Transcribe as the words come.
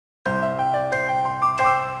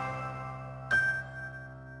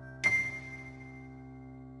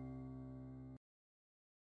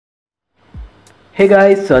Hey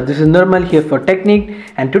guys, this is Nirmal here for Technique,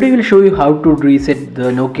 and today we'll show you how to reset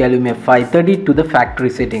the Nokia Lumia 530 to the factory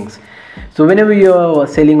settings. So whenever you're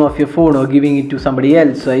selling off your phone or giving it to somebody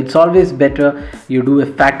else, it's always better you do a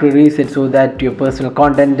factory reset so that your personal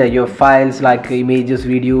content, your files like images,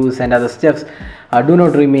 videos and other stuffs do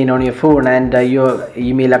not remain on your phone, and your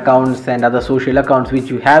email accounts and other social accounts which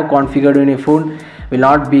you have configured on your phone will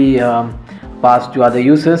not be passed to other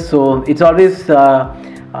users. So it's always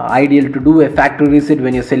ideal to do a factory reset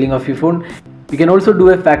when you're selling off your phone. You can also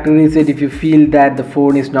do a factory reset if you feel that the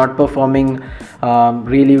phone is not performing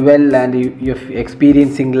really well and you're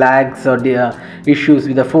experiencing lags or issues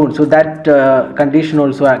with the phone. So that condition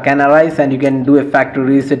also can arise, and you can do a factory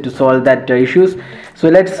reset to solve that issues. So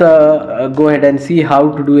let's go ahead and see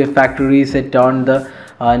how to do a factory reset on the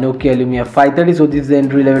Nokia Lumia 530. So this is the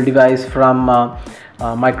entry level device from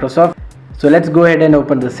Microsoft. So let's go ahead and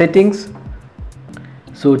open the settings.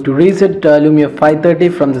 So to reset Lumia 530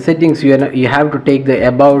 from the settings, you have to take the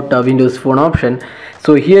About Windows Phone option.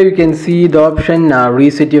 So here you can see the option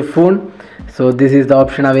Reset Your Phone. So this is the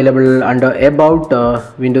option available under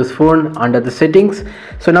About Windows Phone under the settings.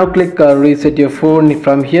 So now click Reset Your Phone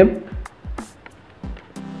from here.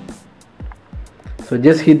 So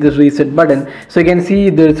just hit this reset button. So you can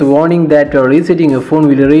see there is a warning that resetting your phone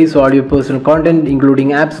will erase all your personal content including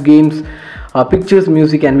apps, games, pictures,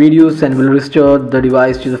 music and videos, and will restore the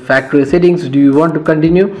device to the factory settings. Do you want to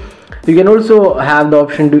continue? You can also have the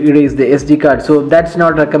option to erase the SD card. So that's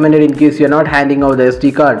not recommended in case you're not handing out the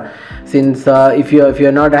SD card, since if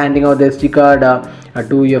you're not handing out the SD card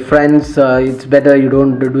to your friends, it's better you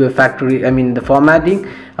don't do a factory, the formatting.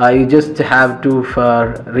 You just have to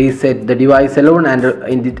reset the device alone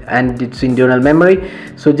and its internal memory.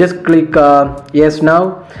 So just click yes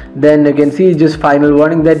now. Then you can see just final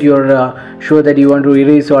warning that you're sure that you want to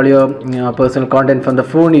erase all your personal content from the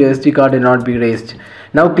phone. Your SD card will not be erased.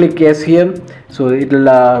 Now click yes here. So it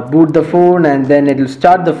will boot the phone, and then it will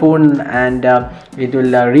start the phone, and it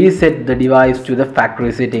will reset the device to the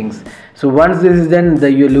factory settings. So once this is done,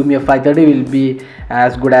 your Lumia 530 will be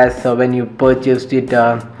as good as when you purchased it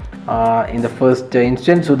in the first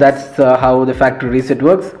instance. So that's how the factory reset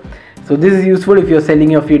works. So this is useful if you're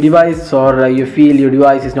selling off your device, or you feel your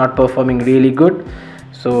device is not performing really good.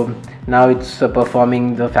 So now it's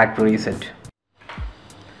performing the factory reset.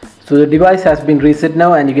 So the device has been reset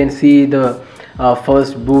now, and you can see the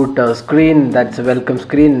first boot screen. That's a welcome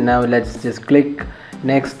screen. Now let's just click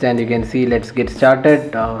next, and you can see let's get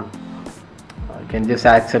started. You can just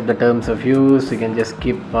accept the terms of use. You can just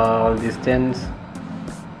skip all these things.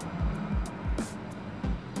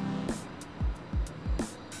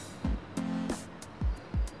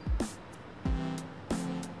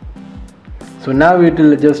 So now it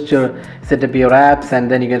will just set up your apps,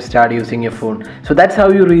 and then you can start using your phone. So that's how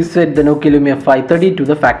you reset the Nokia Lumia 530 to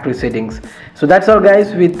the factory settings. So that's all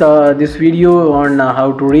guys with this video on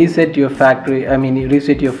how to reset your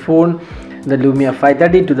reset your phone, the Lumia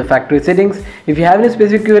 530, to the factory settings. If you have any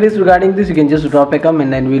specific queries regarding this, you can just drop a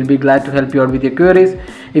comment and we'll be glad to help you out with your queries.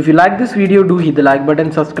 If you like this video, do hit the like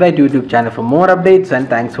button, subscribe to YouTube channel for more updates, and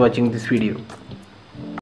thanks for watching this video.